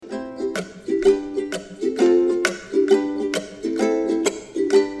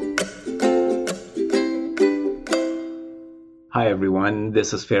everyone.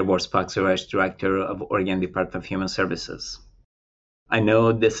 This is Ferbor Spaksuresh, Director of Oregon Department of Human Services. I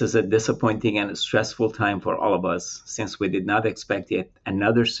know this is a disappointing and stressful time for all of us since we did not expect yet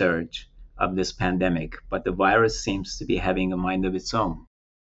another surge of this pandemic, but the virus seems to be having a mind of its own.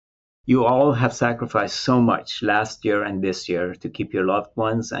 You all have sacrificed so much last year and this year to keep your loved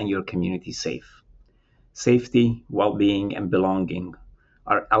ones and your community safe. Safety, well-being, and belonging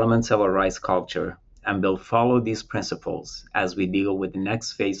are elements of our RISE culture, and will follow these principles as we deal with the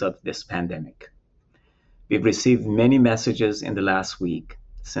next phase of this pandemic. We've received many messages in the last week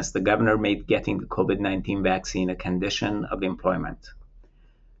since the governor made getting the COVID-19 vaccine a condition of employment.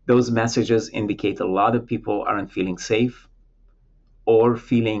 Those messages indicate a lot of people aren't feeling safe or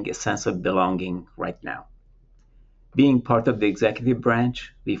feeling a sense of belonging right now. Being part of the executive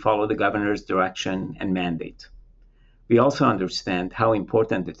branch, we follow the governor's direction and mandate. We also understand how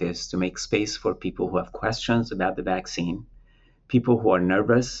important it is to make space for people who have questions about the vaccine, people who are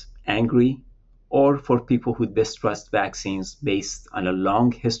nervous, angry, or for people who distrust vaccines based on a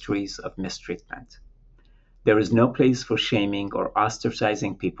long histories of mistreatment. There is no place for shaming or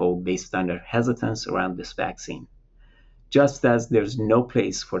ostracizing people based on their hesitance around this vaccine, just as there's no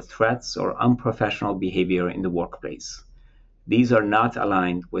place for threats or unprofessional behavior in the workplace. These are not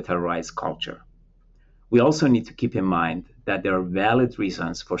aligned with our RISE culture. We also need to keep in mind that there are valid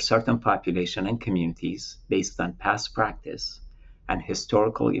reasons for certain population and communities based on past practice and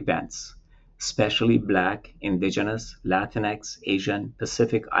historical events, especially Black, Indigenous, Latinx, Asian,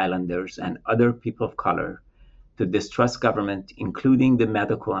 Pacific Islanders, and other people of color, to distrust government, including the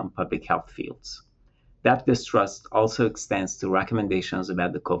medical and public health fields. That distrust also extends to recommendations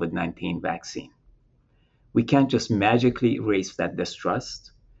about the COVID-19 vaccine. We can't just magically erase that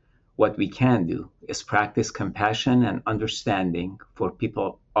distrust. What we can do is practice compassion and understanding for people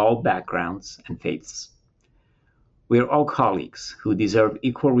of all backgrounds and faiths. We are all colleagues who deserve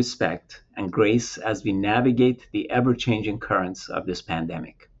equal respect and grace as we navigate the ever-changing currents of this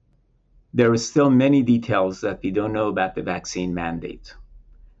pandemic. There are still many details that we don't know about the vaccine mandate.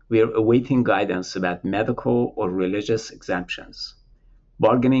 We are awaiting guidance about medical or religious exemptions.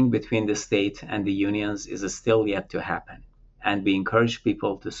 Bargaining between the state and the unions is still yet to happen, and we encourage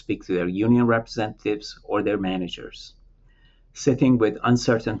people to speak to their union representatives or their managers. Sitting with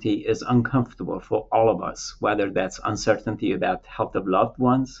uncertainty is uncomfortable for all of us, whether that's uncertainty about health of loved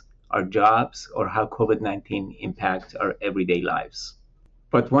ones, our jobs, or how COVID-19 impacts our everyday lives.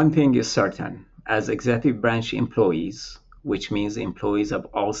 But one thing is certain, as executive branch employees, which means employees of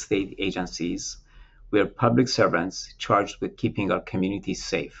all state agencies, we are public servants charged with keeping our communities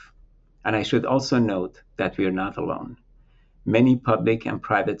safe. And I should also note that we are not alone. Many public and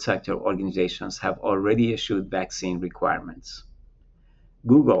private sector organizations have already issued vaccine requirements.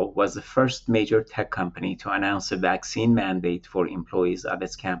 Google was the first major tech company to announce a vaccine mandate for employees of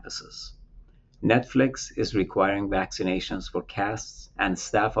its campuses. Netflix is requiring vaccinations for casts and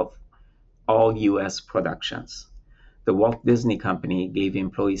staff of all U.S. productions. The Walt Disney Company gave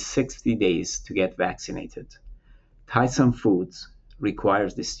employees 60 days to get vaccinated. Tyson Foods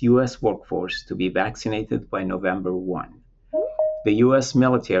requires this U.S. workforce to be vaccinated by November 1. The U.S.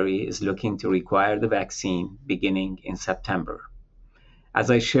 military is looking to require the vaccine beginning in September. As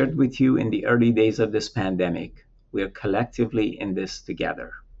I shared with you in the early days of this pandemic, we are collectively in this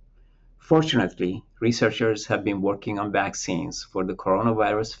together. Fortunately, researchers have been working on vaccines for the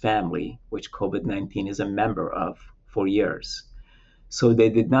coronavirus family, which COVID-19 is a member of, for years, so they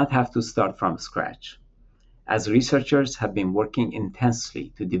did not have to start from scratch. As researchers have been working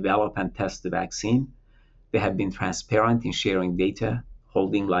intensely to develop and test the vaccine, they have been transparent in sharing data,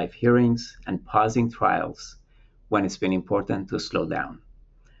 holding live hearings, and pausing trials when it's been important to slow down.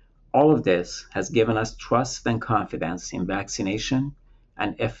 All of this has given us trust and confidence in vaccination,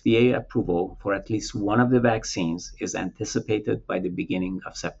 and FDA approval for at least one of the vaccines is anticipated by the beginning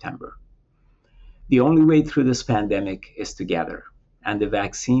of September. The only way through this pandemic is together, and the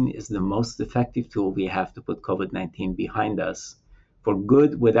vaccine is the most effective tool we have to put COVID-19 behind us for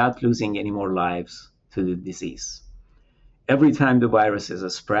good without losing any more lives to the disease. Every time the virus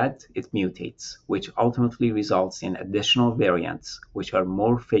is spread, it mutates, which ultimately results in additional variants which are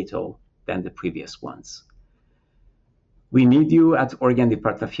more fatal than the previous ones. We need you at Oregon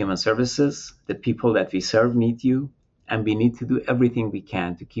Department of Human Services. The people that we serve need you, and we need to do everything we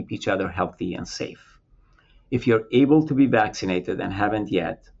can to keep each other healthy and safe. If you're able to be vaccinated and haven't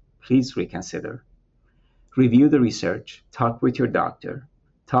yet, please reconsider. Review the research, talk with your doctor,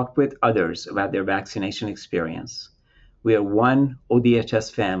 talk with others about their vaccination experience. We are one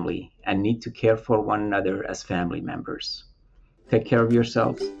ODHS family and need to care for one another as family members. Take care of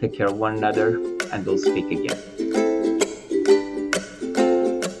yourselves, take care of one another, and we'll speak again.